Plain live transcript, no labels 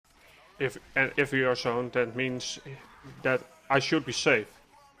if we are zoned, that means that I should be safe.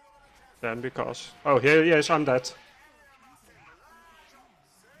 Then because here yes, I'm dead.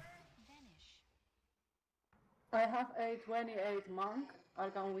 I have a 28 monk. I'll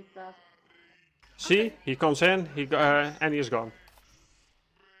come with that. See, okay. He comes in, and he is gone.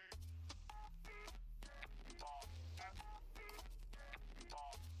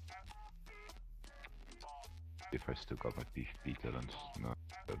 If I still got my PvP talents, no.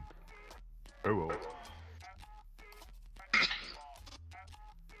 Oh well.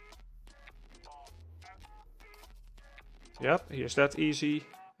 Yep, he is that easy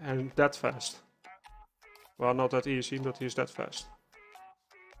and that fast. Well, not that easy, but he's that fast.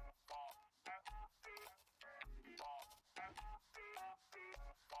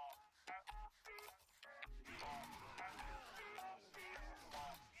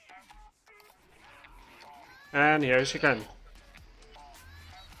 And here is again.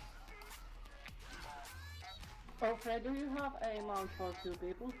 Oh, Fred, do you have a mount for 2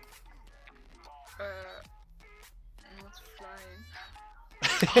 people? Not flying.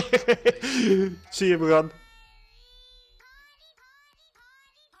 See him run.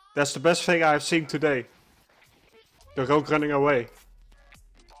 That's the best thing I've seen today. The rogue running away.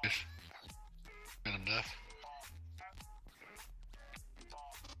 Yes. And I'm deaf.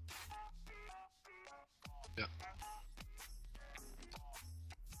 Yeah.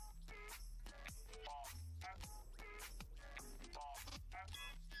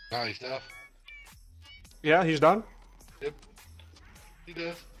 Ah, he's deaf. Yeah, he's done. Yep. He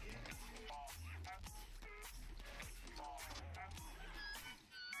dead.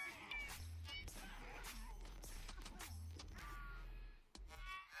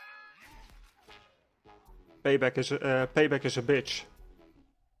 Payback is a bitch.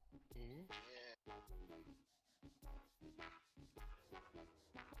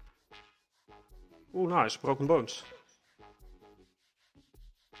 Ooh, nice, broken bones.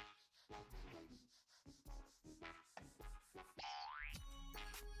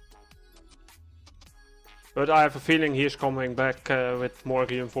 But I have a feeling he is coming back with more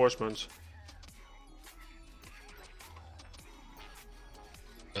reinforcements.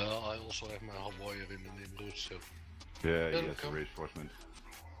 I also have my hot warrior in the neighborhood, so... Yeah, he has a reinforcement.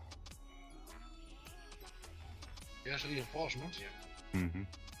 He has a reinforcement? Yeah. Mm-hmm.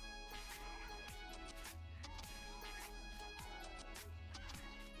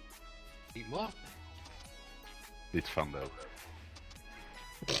 Eat more? It's fun though.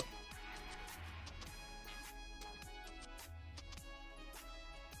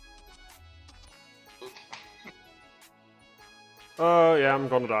 Oh yeah, I'm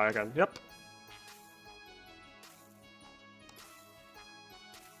gonna die again. Yep.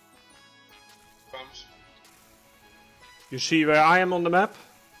 You see where I am on the map?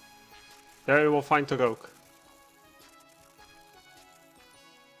 There you will find the rogue.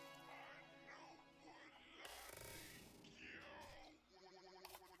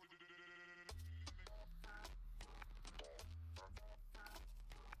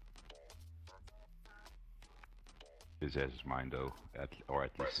 His ass is mine though, or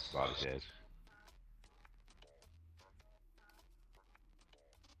at least it's about his ass.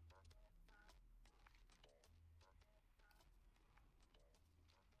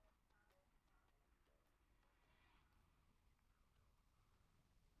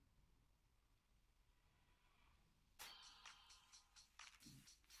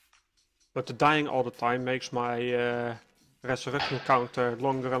 But the dying all the time makes my resurrection counter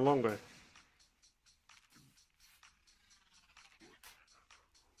longer and longer.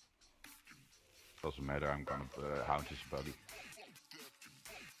 Doesn't matter, I'm gonna hound his body.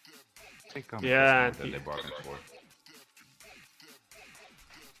 Take on yeah, that they bargained for.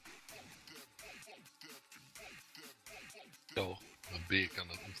 Zo, een beer kan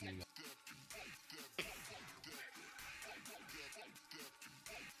dat niet.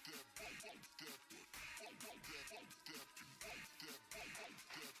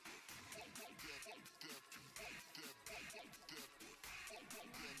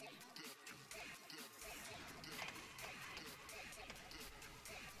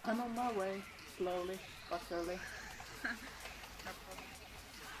 I'm on my way, slowly but surely. No problem.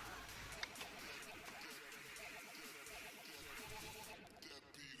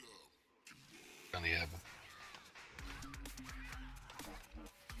 Kan niet hebben.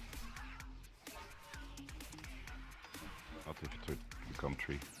 Not if it's a gum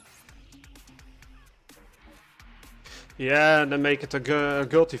tree. Yeah, then make it a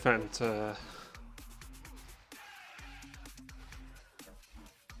guild event.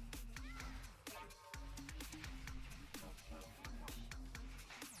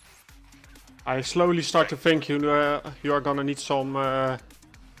 I slowly start to think you are gonna need some. Yeah,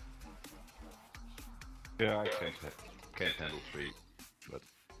 I can't handle 3, but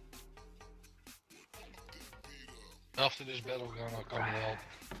After this battleground, I'll come and help.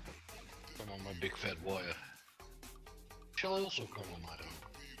 Come on, my big fat warrior. Shall I also come on my own?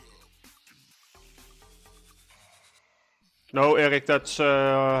 No, Eric, that's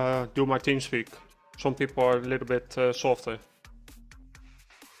do my team speak. Some people are a little bit softer.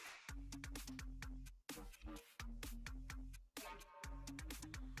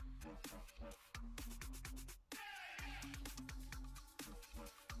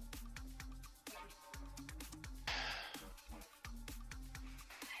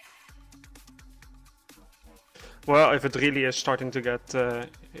 Well, if it really is starting to get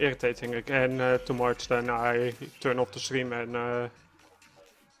irritating again too much, then I turn off the stream and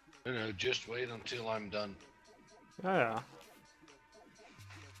No, just wait until I'm done. yeah.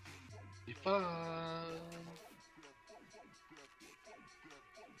 Be fun.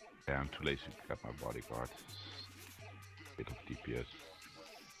 yeah, I'm too lazy to pick up my bodyguard. Bit of DPS.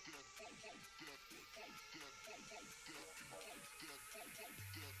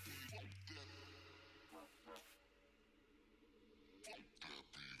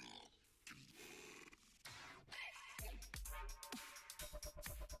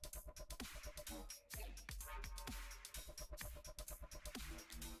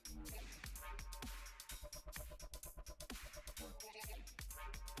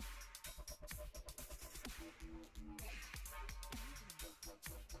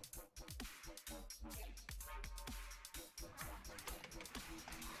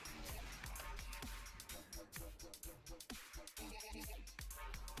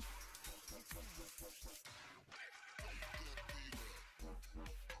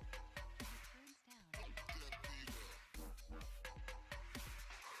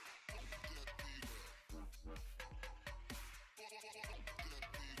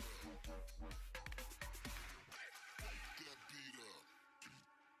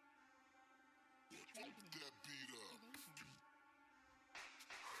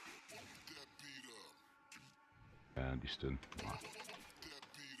 Ja, die stun. Maar...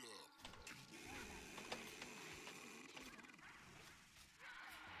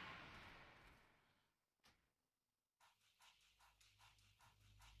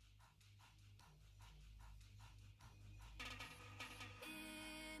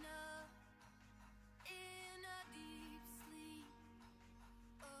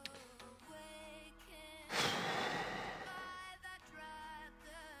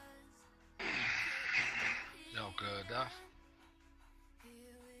 Welke dag?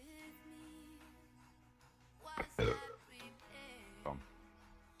 Kom.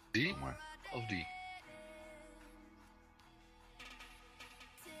 Die? Kom maar. Of die?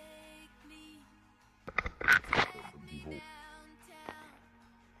 Die bol.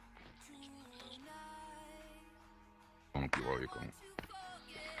 Kom op je rode kom.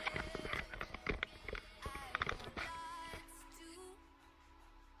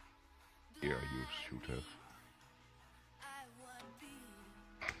 Here you should have.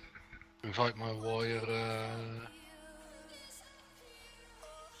 Invite my warrior.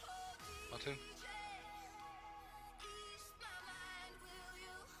 Wat in?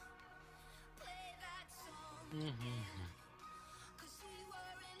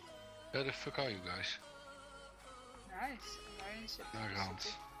 Where the fuck are you guys? Nice. Alliance.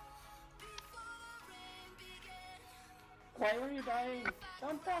 Nagrand. Why are you dying?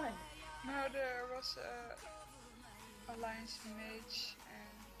 Don't die! No, there was a Alliance mage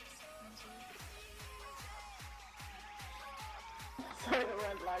and So it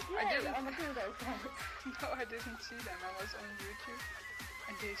went like, I yeah, didn't- I'm a good guy. no, I didn't see them. I was on YouTube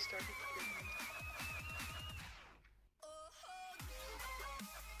and they started killing me.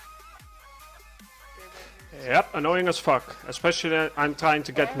 They were Yep, annoying as fuck. Especially I'm trying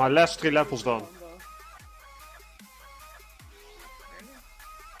to get my last 3 levels done.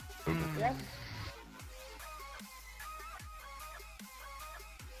 really? Yes.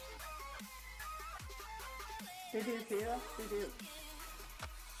 Did you see us? Did you?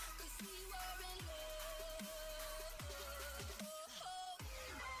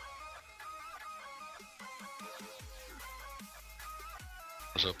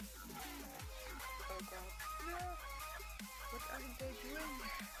 What's up? Oh god. No! What are they doing?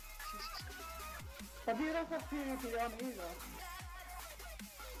 Jesus Christ. But you don't have PvP on either.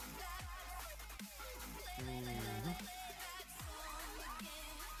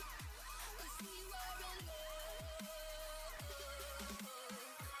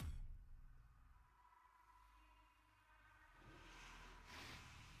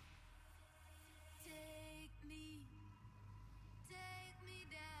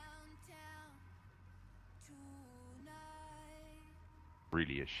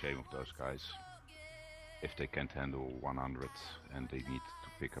 Really a shame of those guys. If they can't handle 100 and they need to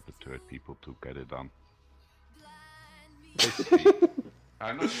pick up a third people to get it done. Basically,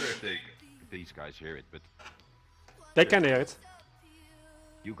 I'm not sure if these guys hear it, but They can hear it.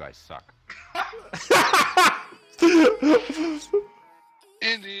 you guys suck.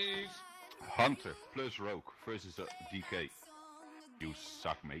 Indeed. Hunter plus Rogue versus a DK. You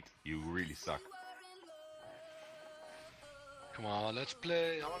suck, mate. You really suck. Come on, let's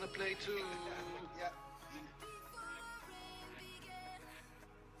play. I wanna play too. Yeah.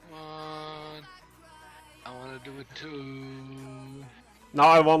 Come on. I wanna do it too. Now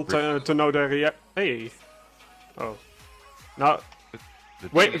I want to know the Hey. Oh. Now.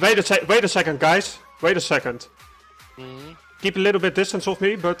 Wait a second, guys. Wait a second. Mm-hmm. Keep a little bit distance of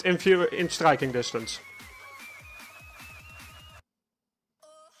me, but in striking distance.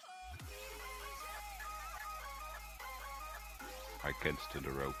 I can't stand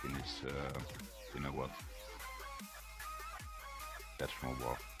the Rogue in his, you know what? That's from a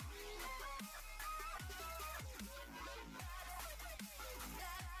wall.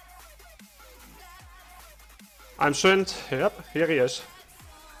 I'm stunned. Yep, here he is.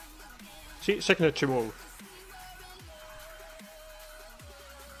 See, signature move.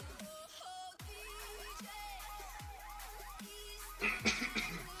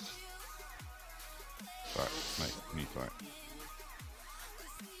 Sorry, mate, me sorry.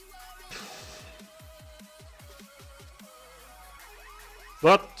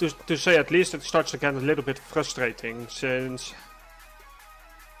 But to say at least it starts again a little bit frustrating, since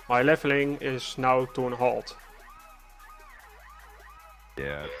my leveling is now to a halt.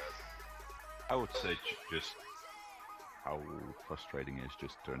 Yeah, I would say just how frustrating it is.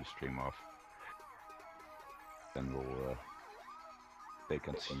 Just turn the stream off. Then they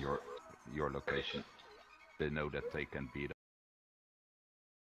can see your location. They know that they can beat